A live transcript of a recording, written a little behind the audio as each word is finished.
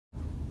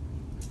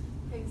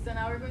So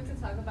now we're going to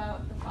talk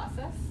about the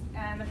process.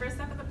 And the first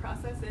step of the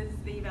process is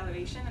the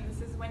evaluation. And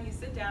this is when you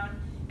sit down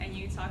and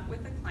you talk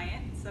with the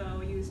client.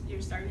 So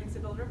you're starting to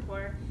build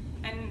rapport.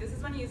 And this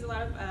is when you use a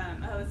lot of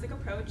a holistic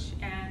approach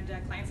and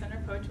a client-centered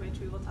approach, which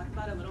we will talk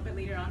about a little bit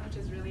later on, which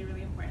is really,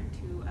 really important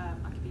to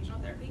occupational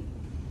therapy.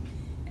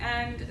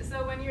 And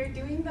so when you're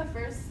doing the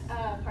first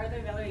part of the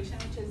evaluation,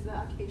 which is the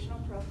occupational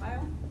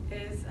profile,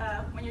 is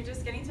when you're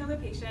just getting to know the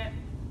patient,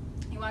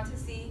 you want to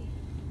see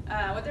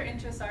what their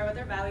interests are, what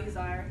their values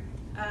are,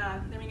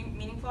 their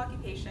meaningful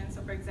occupation.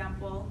 So for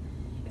example,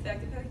 if they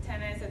like to play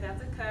tennis, if they have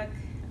to cook,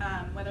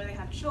 whether they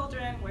have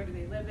children, where do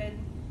they live in,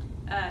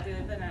 do they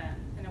live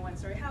in a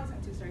one-story house, in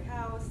a two-story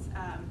house,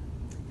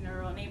 in a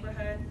rural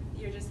neighborhood.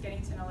 You're just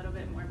getting to know a little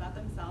bit more about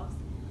themselves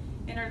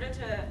in order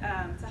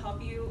to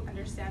help you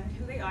understand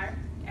who they are,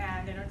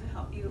 and in order to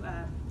help you,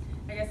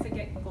 I guess, to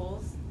get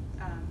goals,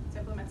 to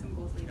implement some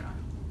goals later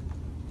on.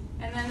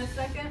 And then the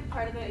second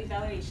part of the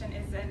evaluation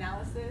is the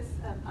analysis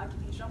of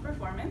occupational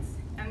performance.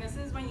 And this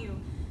is when you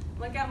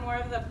look at more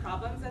of the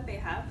problems that they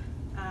have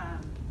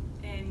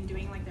in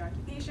doing like their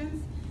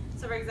occupations.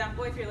 So for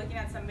example, if you're looking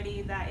at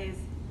somebody that is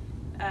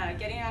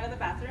getting out of the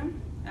bathroom,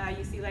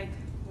 you see like,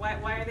 why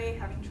are they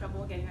having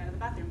trouble getting out of the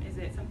bathroom? Is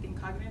it something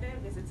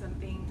cognitive? Is it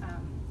something,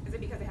 is it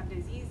because they have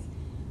disease?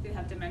 Do they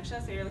have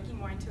dementia? So you're looking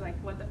more into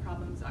like what the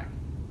problems are.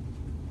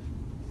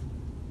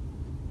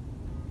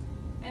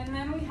 And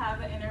then we have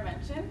the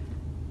intervention.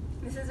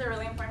 This is a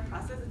really important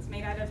process. It's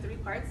made out of 3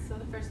 parts. So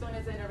the first one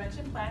is the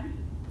intervention plan.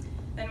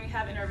 Then we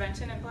have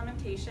intervention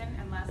implementation,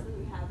 and lastly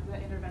we have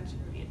the intervention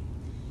review.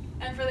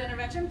 And for the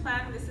intervention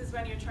plan, this is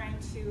when you're trying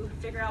to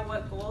figure out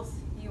what goals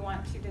you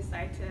want to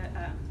decide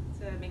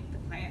to make the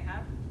client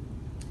have.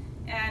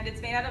 And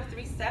it's made out of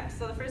 3 steps.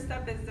 So the first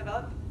step is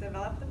develop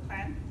the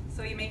plan.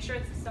 So you make sure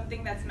it's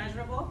something that's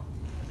measurable,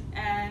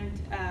 and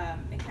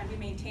it can be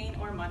maintained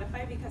or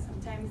modified, because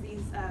sometimes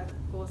these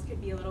goals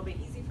could be a little bit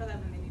easy for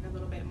them and they need a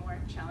little bit more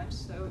challenge.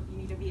 So you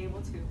need to be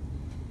able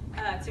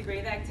to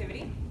grade the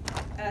activity.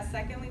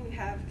 Secondly, we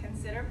have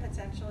consider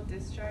potential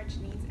discharge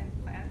needs and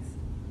plans.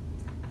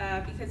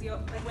 Because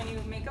like when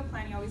you make a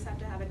plan, you always have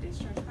to have a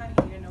discharge plan.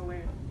 You need to know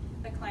where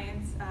the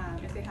clients,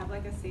 if they have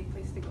like a safe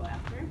place to go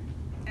after.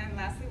 And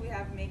lastly, we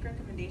have make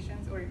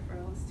recommendations or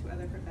referrals to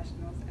other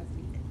professionals as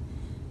needed.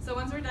 So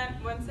once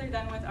they're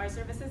done with our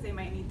services, they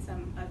might need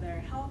some other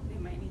help. They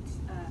might need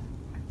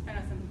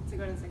to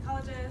go to a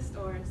psychologist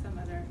or some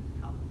other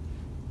help.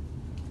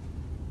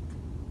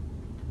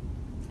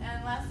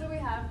 And lastly, we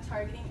have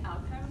targeting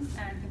outcomes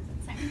and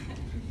consenting.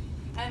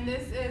 And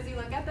this is, you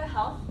look at the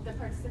health, the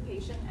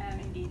participation, and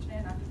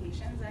engagement in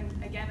occupations.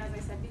 And again, as I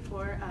said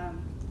before,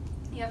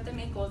 you have to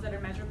make goals that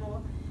are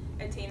measurable,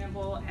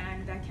 attainable,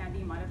 and that can be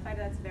modified.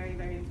 That's very,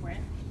 very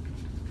important.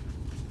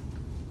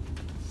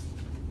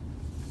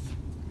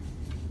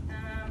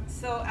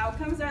 So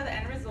outcomes are the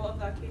end result of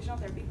the occupational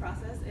therapy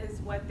process, is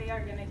what they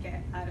are going to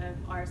get out of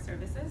our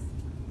services.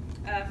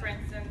 For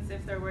instance,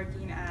 if they're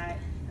working at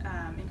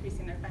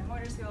increasing their fine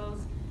motor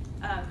skills,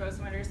 gross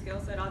motor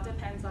skills, so it all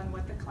depends on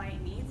what the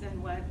client needs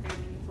and what their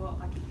meaningful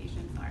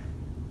occupations are.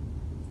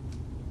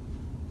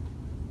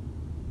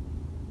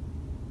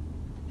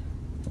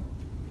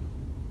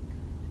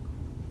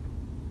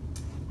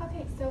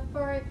 Okay, so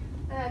for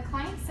the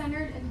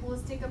client-centered and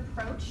holistic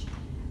approach,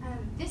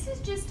 this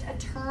is just a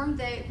term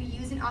that we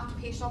use in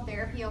occupational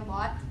therapy a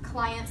lot,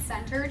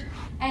 client-centered,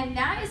 and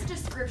that is a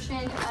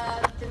description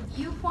of the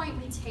viewpoint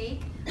we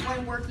take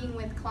when working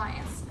with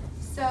clients.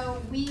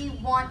 So we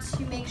want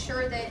to make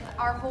sure that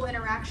our whole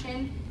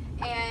interaction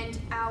and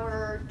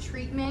our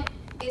treatment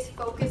is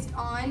focused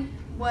on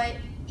what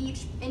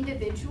each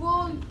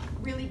individual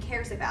really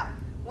cares about,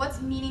 what's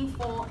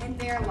meaningful in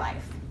their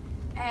life,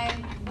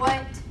 and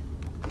what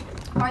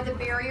are the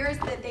barriers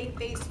that they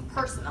face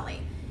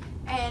personally.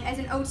 And as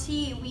an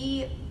OT,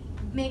 we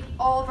make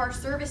all of our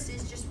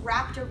services just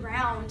wrapped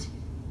around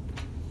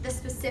the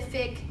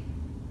specific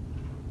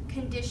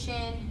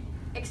condition,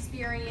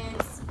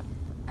 experience,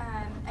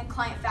 and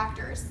client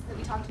factors that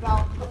we talked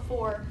about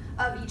before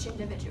of each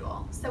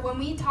individual. So when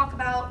we talk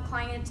about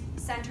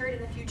client-centered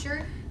in the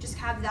future, just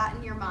have that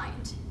in your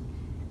mind.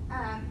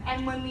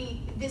 And when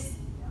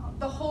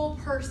the whole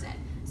person,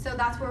 so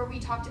that's where we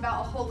talked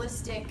about a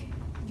holistic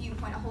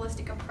viewpoint, a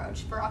holistic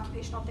approach for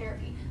occupational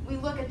therapy. We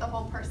look at the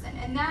whole person,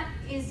 and that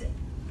is,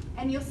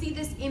 and you'll see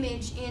this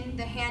image in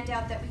the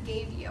handout that we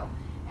gave you,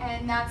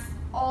 and that's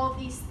all of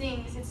these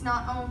things. It's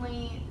not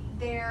only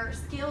their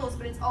skills,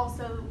 but it's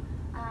also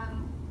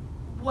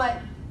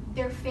what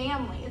their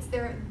family, it's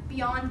their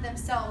beyond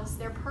themselves,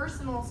 their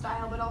personal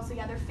style, but also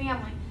their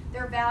family,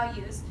 their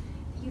values.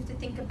 You have to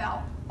think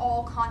about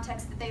all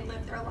contexts that they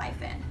live their life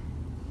in.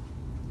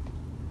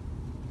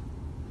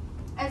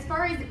 As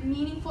far as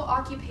meaningful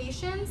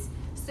occupations,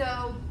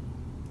 so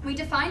we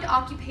defined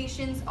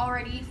occupations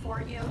already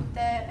for you, the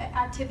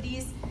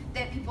activities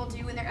that people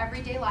do in their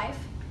everyday life.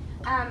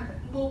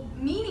 Well,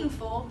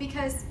 meaningful,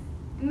 because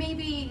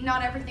maybe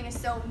not everything is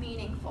so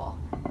meaningful,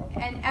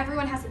 and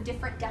everyone has a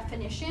different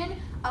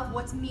definition of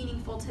what's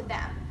meaningful to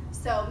them.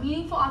 So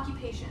meaningful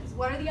occupations,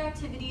 what are the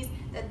activities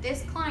that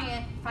this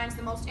client finds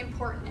the most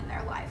important in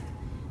their life?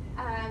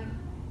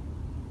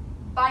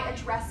 By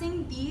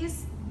addressing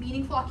these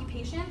meaningful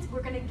occupations,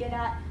 we're going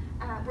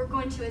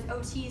to as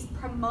OTs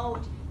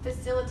promote,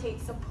 facilitate,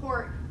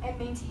 support, and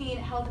maintain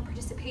health and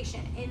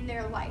participation in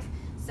their life.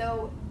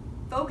 So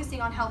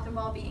focusing on health and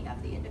well-being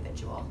of the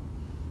individual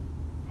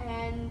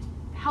and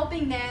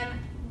helping them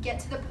get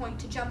to the point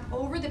to jump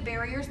over the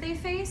barriers they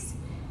face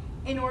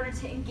in order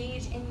to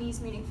engage in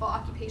these meaningful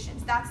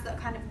occupations. That's the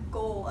kind of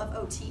goal of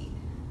OT.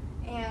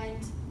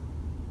 And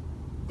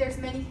there's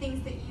many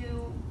things that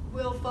you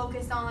will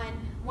focus on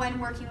when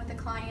working with a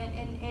client,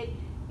 and it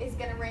is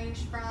going to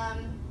range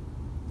from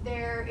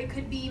it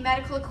could be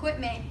medical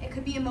equipment, it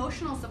could be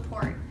emotional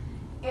support,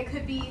 it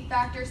could be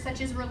factors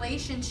such as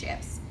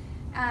relationships,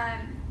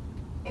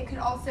 it could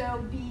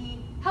also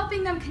be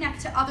helping them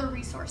connect to other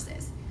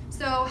resources.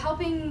 So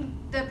helping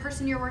the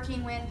person you're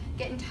working with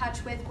get in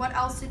touch with what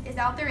else is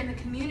out there in the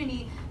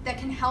community that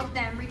can help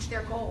them reach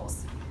their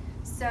goals.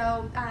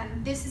 So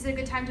this is a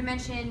good time to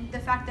mention the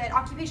fact that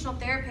occupational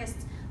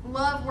therapists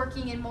love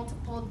working in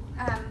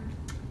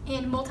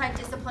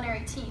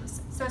multidisciplinary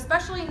teams. So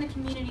especially in the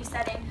community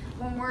setting,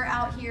 when we're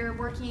out here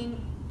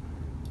working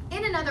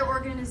in another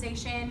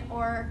organization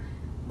or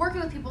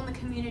working with people in the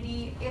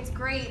community, it's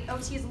great.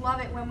 OTs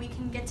love it when we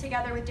can get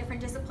together with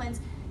different disciplines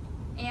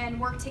and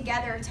work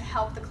together to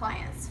help the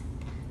clients.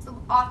 So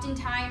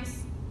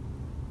oftentimes,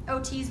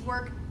 OTs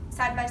work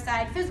side by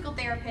side, physical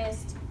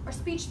therapists or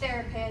speech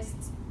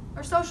therapists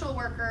or social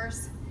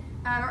workers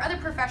or other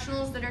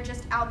professionals that are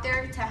just out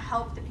there to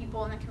help the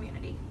people in the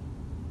community.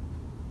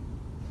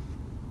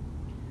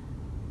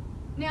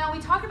 Now we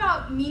talk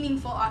about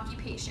meaningful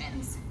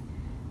occupations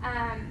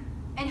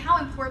and how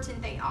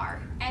important they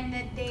are, and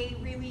that they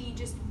really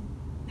just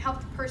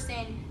help the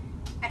person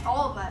and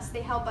all of us,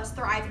 they help us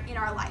thrive in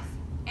our life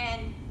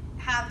and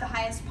have the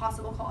highest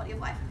possible quality of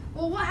life.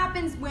 Well, what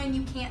happens when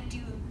you can't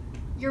do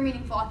your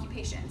meaningful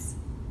occupations?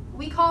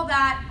 We call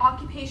that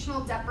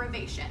occupational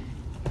deprivation.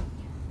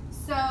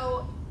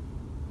 So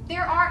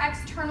there are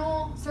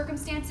external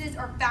circumstances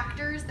or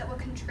factors that will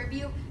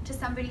contribute to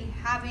somebody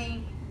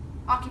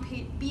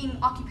being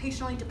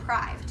occupationally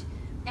deprived.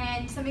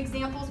 And some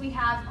examples we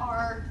have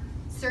are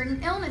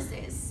certain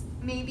illnesses.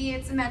 Maybe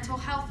it's a mental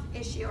health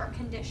issue or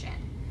condition.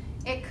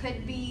 It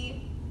could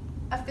be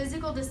a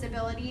physical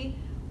disability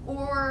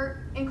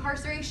or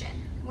incarceration,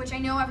 which I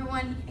know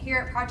everyone here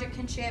at Project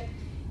Kinship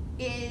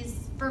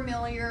is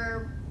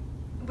familiar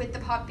with the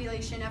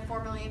population of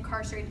formerly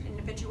incarcerated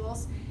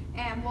individuals,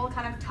 and we'll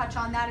kind of touch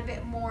on that a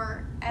bit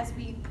more as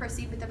we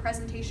proceed with the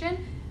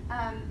presentation.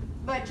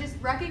 But just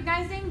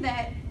recognizing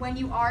that when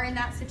you are in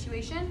that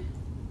situation,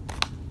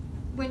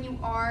 when you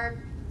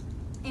are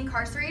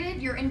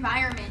incarcerated, your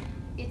environment,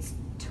 it's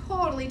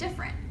totally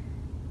different.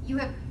 You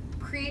have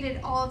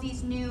created all of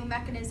these new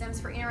mechanisms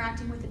for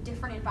interacting with a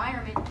different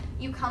environment.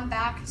 You come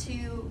back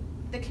to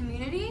the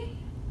community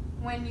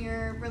when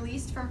you're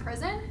released from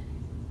prison,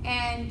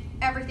 and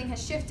everything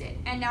has shifted,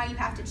 and now you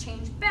have to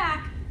change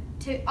back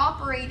to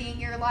operating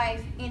your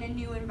life in a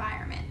new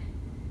environment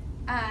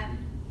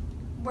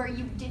where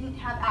you didn't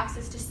have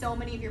access to so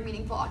many of your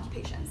meaningful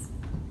occupations.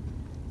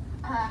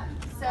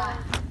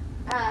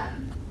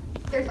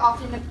 There's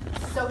often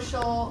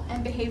social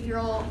and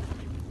behavioral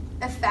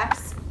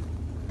effects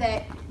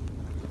that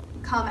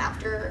come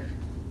after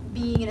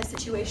being in a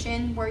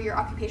situation where your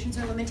occupations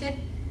are limited.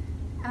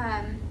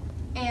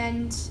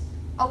 And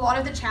a lot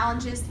of the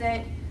challenges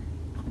that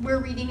we're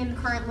reading in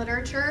the current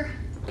literature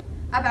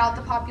about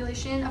the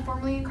population of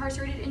formerly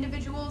incarcerated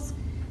individuals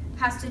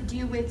has to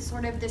do with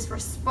sort of this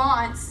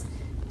response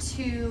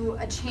to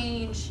a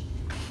change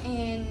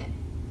in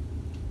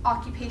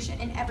occupation,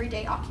 in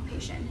everyday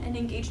occupation and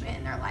engagement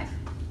in their life.